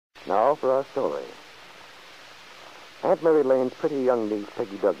Now for our story. Aunt Mary Lane's pretty young niece,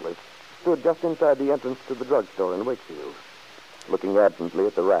 Peggy Douglas, stood just inside the entrance to the drugstore in Wakefield, looking absently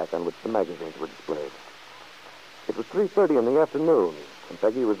at the rack on which the magazines were displayed. It was 3:30 in the afternoon, and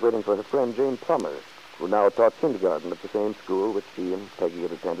Peggy was waiting for her friend Jane Plummer, who now taught kindergarten at the same school which she and Peggy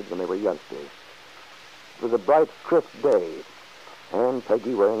had attended when they were youngsters. It was a bright, crisp day, and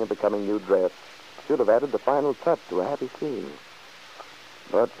Peggy, wearing a becoming new dress, should have added the final touch to a happy scene.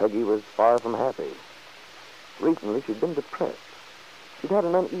 But Peggy was far from happy. Recently, she'd been depressed. She'd had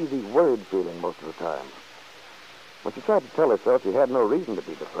an uneasy, worried feeling most of the time. When she tried to tell herself she had no reason to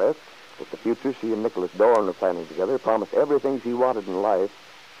be depressed, that the future she and Nicholas Dorn were planning together promised everything she wanted in life,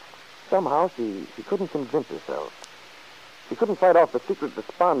 somehow she couldn't convince herself. She couldn't fight off the secret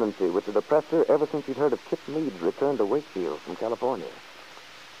despondency which had oppressed her ever since she'd heard of Kip Meade's return to Wakefield from California.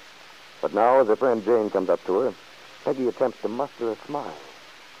 But now, as her friend Jane comes up to her, Peggy attempts to muster a smile.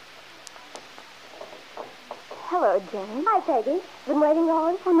 Hello, Jane. Hi, Peggy. Been waiting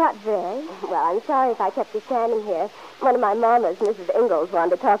long? Oh, not very. Well, I'm sorry if I kept you standing here. One of my mamas, Mrs. Ingalls,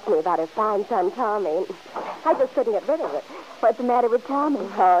 wanted to talk to me about her fine son, Tommy. I just couldn't get rid of it. What's the matter with Tommy?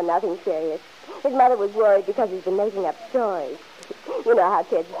 Oh, nothing serious. His mother was worried because he's been making up stories. You know how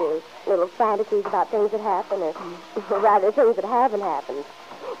kids do. Little fantasies about things that happen, or rather things that haven't happened.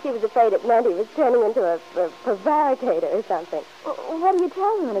 She was afraid it meant he was turning into a prevaricator or something. What do you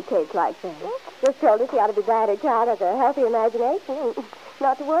tell him in a case like that? Just told her she ought to be glad her child has a healthy imagination and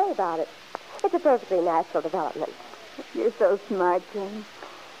not to worry about it. It's a perfectly natural development. You're so smart, Jane.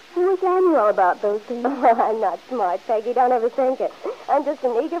 I wish I knew all about those things. Oh, I'm not smart, Peggy. Don't ever think it. I'm just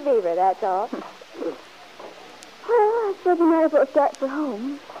an eager beaver, that's all. Well, I said you might as well start for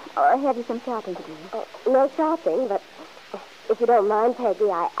home. Or have you some shopping to do? Oh, no shopping, but if you don't mind,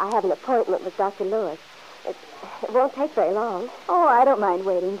 Peggy, I have an appointment with Dr. Lewis. It won't take very long. Oh, I don't mind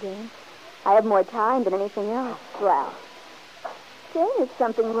waiting, Jane. I have more time than anything else. Well, Jane, is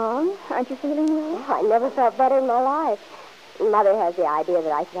something wrong? Aren't you feeling well? I never felt better in my life. Mother has the idea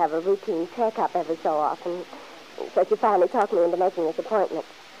that I should have a routine checkup every so often. So she finally talked me into making this appointment.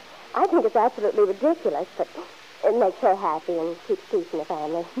 I think it's absolutely ridiculous, but it makes her happy and keeps peace in the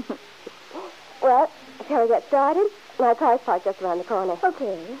family. Well, shall we get started? My car's parked just around the corner.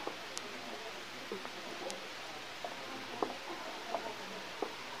 Okay.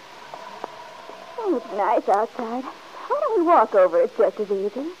 Oh, it's nice outside. Why don't we walk over? It's just as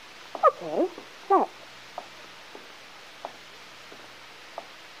easy. Okay, let's.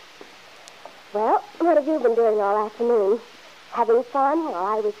 Well, what have you been doing all afternoon? Having fun while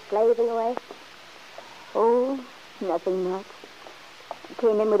I was slaving away? Oh, nothing much.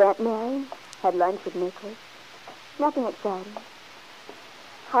 Came in with Aunt Mary, had lunch with Nicholas. Nothing exciting.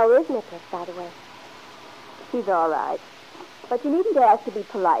 How is Nicholas, by the way? He's all right. But you needn't ask to be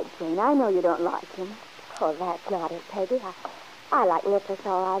polite, Jane. I know you don't like him. Oh, that's not it, Peggy. I like Nicholas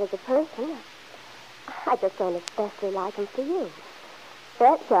all right as a person. I just don't especially like him for you.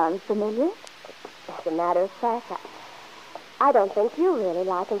 That sounds familiar. As a matter of fact, I don't think you really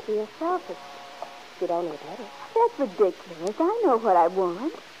like him for yourself, if you don't admit it. That's ridiculous. I know what I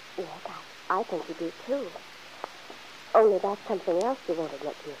want. Yes, I think you do, too. Only that's something else you won't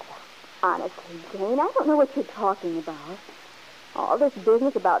admit to yourself. Honestly, Jane, I don't know what you're talking about. All this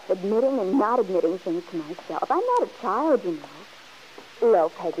business about admitting and not admitting things to myself. I'm not a child, you know. No,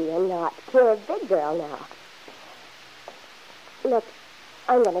 Peggy, you're not. You're a big girl now. Look,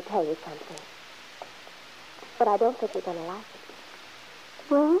 I'm going to tell you something. But I don't think you're going to like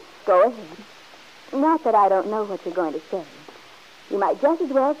it. Well, go ahead. Not that I don't know what you're going to say. You might just as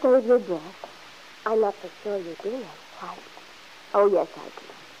well save your breath. I'm not so sure you do know quite. Oh, yes, I do.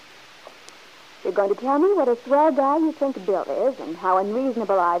 You're going to tell me what a swell guy you think Bill is and how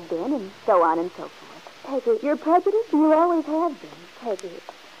unreasonable I've been and so on and so forth. Peggy, you're prejudiced and you always have been. Peggy,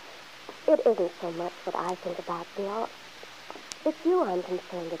 it isn't so much what I think about Bill. It's you I'm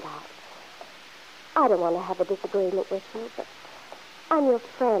concerned about. I don't want to have a disagreement with you, but I'm your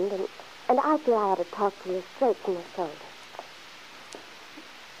friend, and I feel I ought to talk to you straight from the shoulder.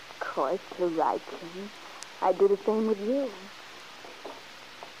 Of course, you're right, Jane. I'd do the same with you.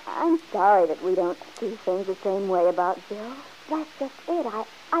 I'm sorry that we don't see things the same way about Bill. That's just it.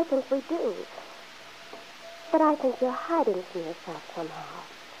 I think we do. But I think you're hiding from yourself somehow.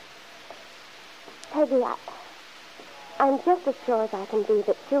 Peggy, I'm just as sure as I can be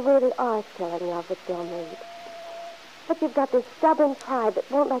that you really are still in love with Bill Meade. But you've got this stubborn pride that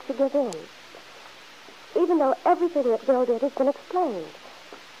won't let you give in. Even though everything that Bill did has been explained.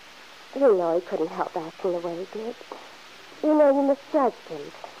 You know he couldn't help acting the way he did. You know you misjudged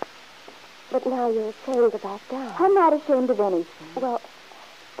him. But now you're ashamed to back down. I'm not ashamed of anything. Well,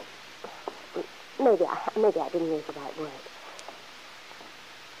 maybe I didn't use the right word.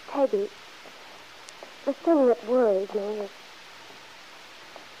 Peggy, the thing that worries me is...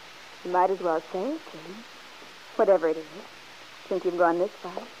 You might as well say it, Jane. Whatever it is, since you've gone this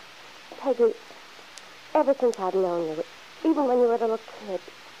far. Peggy, ever since I've known you, even when you were a little kid,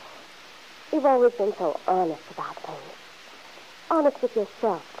 you've always been so honest about things. Honest with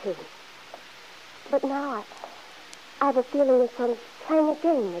yourself, too. But now I have a feeling you're sort of playing a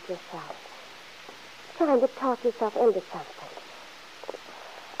game with yourself. Trying to talk yourself into something.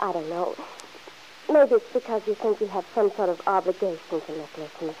 I don't know. Maybe it's because you think you have some sort of obligation to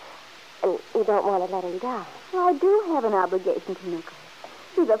Nicholas and you don't want to let him down. Well, I do have an obligation to Nicholas.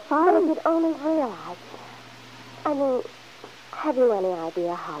 He's a But fine... if you'd only realize... I mean, have you any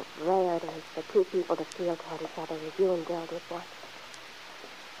idea how rare it is for two people to feel toward each other as you and Bill did once?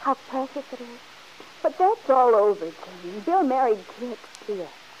 How precious it is? But that's all over, Jane. Bill married Kit. Yes.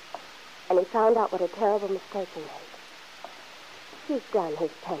 And he found out what a terrible mistake he made. He's done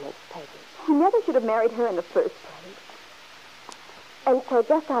his penance, Peggy. He never should have married her in the first place. And so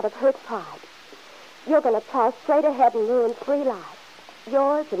just out of her pride, you're going to plow straight ahead and ruin 3 lives.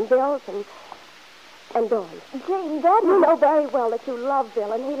 Yours and Bill's and Dawn's. Jane, that... You know very well that you love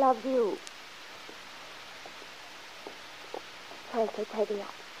Bill and he loves you. Frankly, Peggy,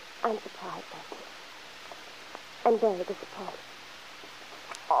 I'm surprised at you. I'm very disappointed.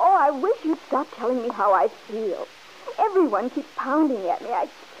 Oh, I wish you'd stop telling me how I feel. Everyone keeps pounding at me. I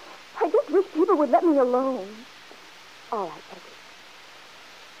just wish people would let me alone. All right, Peggy.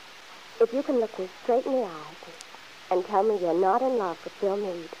 If you can look me straight in the eyes and tell me you're not in love with Bill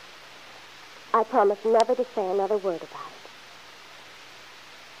Meade, I promise never to say another word about it.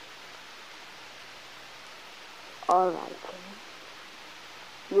 All right,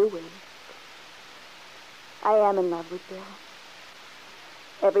 Jane. You win. I am in love with Bill.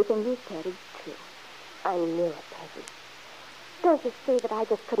 Everything you said is true. I knew it, Peggy. Don't you see that I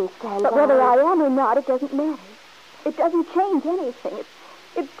just couldn't stand But by? whether I am or not, it doesn't matter. It doesn't change anything.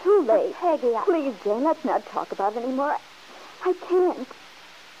 It's too late. Peggy, Please, Jane, let's not talk about it anymore. I can't.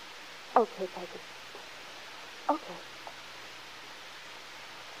 Okay, Peggy. Okay.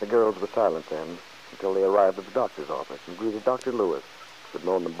 The girls were silent then until they arrived at the doctor's office and greeted Dr. Lewis, who had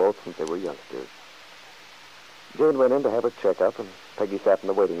known them both since they were youngsters. Jane went in to have her checkup, and Peggy sat in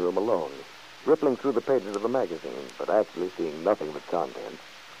the waiting room alone, rippling through the pages of the magazine, but actually seeing nothing of its contents.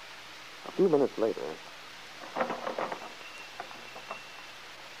 A few minutes later...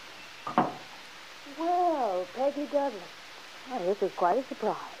 Well, Peggy Douglas. Oh, this is quite a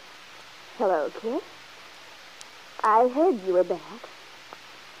surprise. Hello, Kit. I heard you were back.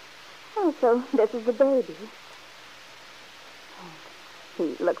 Oh, so this is the baby.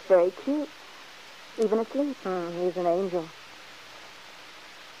 He looks very cute, even asleep. He's an angel.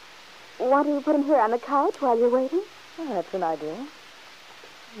 Want to put him here on the couch while you're waiting? Oh, that's an idea.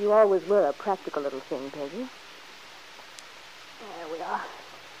 You always were a practical little thing, Peggy. There we are.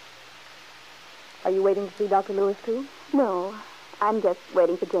 Are you waiting to see Dr. Lewis, too? No, I'm just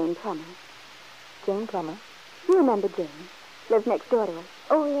waiting for Jane Plummer. Jane Plummer? You remember Jane? Lives next door to us.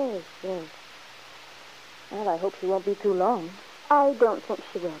 Oh, yes, yes. Well, I hope she won't be too long. I don't think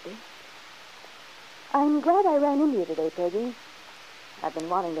she will be. I'm glad I ran into you today, Peggy. I've been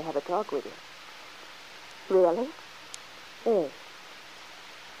wanting to have a talk with you. Really? Yes.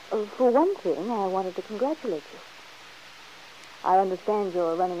 For one thing, I wanted to congratulate you. I understand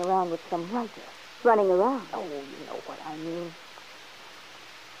you're running around with some writer. Running around? Oh, you know what I mean.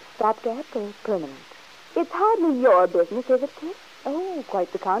 Stopgap or permanent? It's hardly your business, is it, Kit? Oh,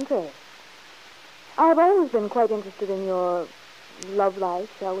 quite the contrary. I've always been quite interested in your love life,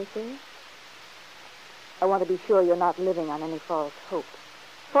 shall we say. I want to be sure you're not living on any false hope.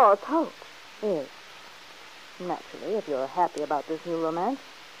 False hope? Yes. Naturally, if you're happy about this new romance,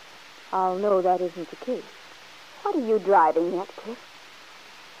 I'll know that isn't the case. What are you driving at, Kit?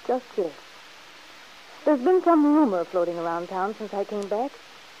 Just this. There's been some rumor floating around town since I came back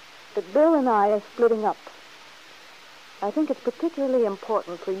that Bill and I are splitting up. I think it's particularly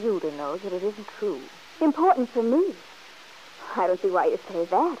important for you to know that it isn't true. Important for me? I don't see why you say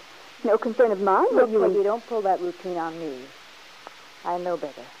that. No concern of mine Look, with you. Peggy, don't pull that routine on me. I know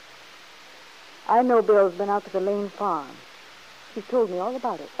better. I know Bill's been out to the Lane farm. He's told me all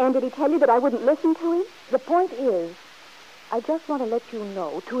about it. And did he tell you that I wouldn't listen to him? The point is, I just want to let you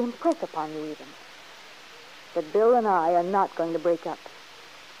know, to impress upon you even, that Bill and I are not going to break up,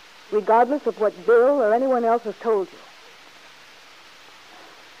 regardless of what Bill or anyone else has told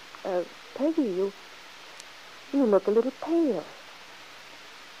you. Peggy, you look a little pale.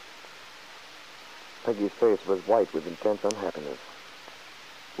 Peggy's face was white with intense unhappiness.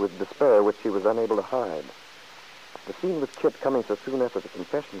 with despair which she was unable to hide. The scene with Kit coming so soon after the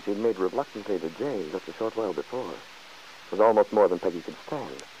confession she'd made reluctantly to Jay just a short while before was almost more than Peggy could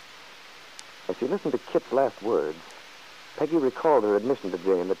stand. As she listened to Kit's last words, Peggy recalled her admission to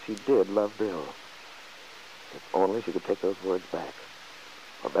Jane that she did love Bill. If only she could take those words back.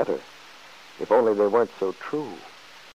 Or better, if only they weren't so true.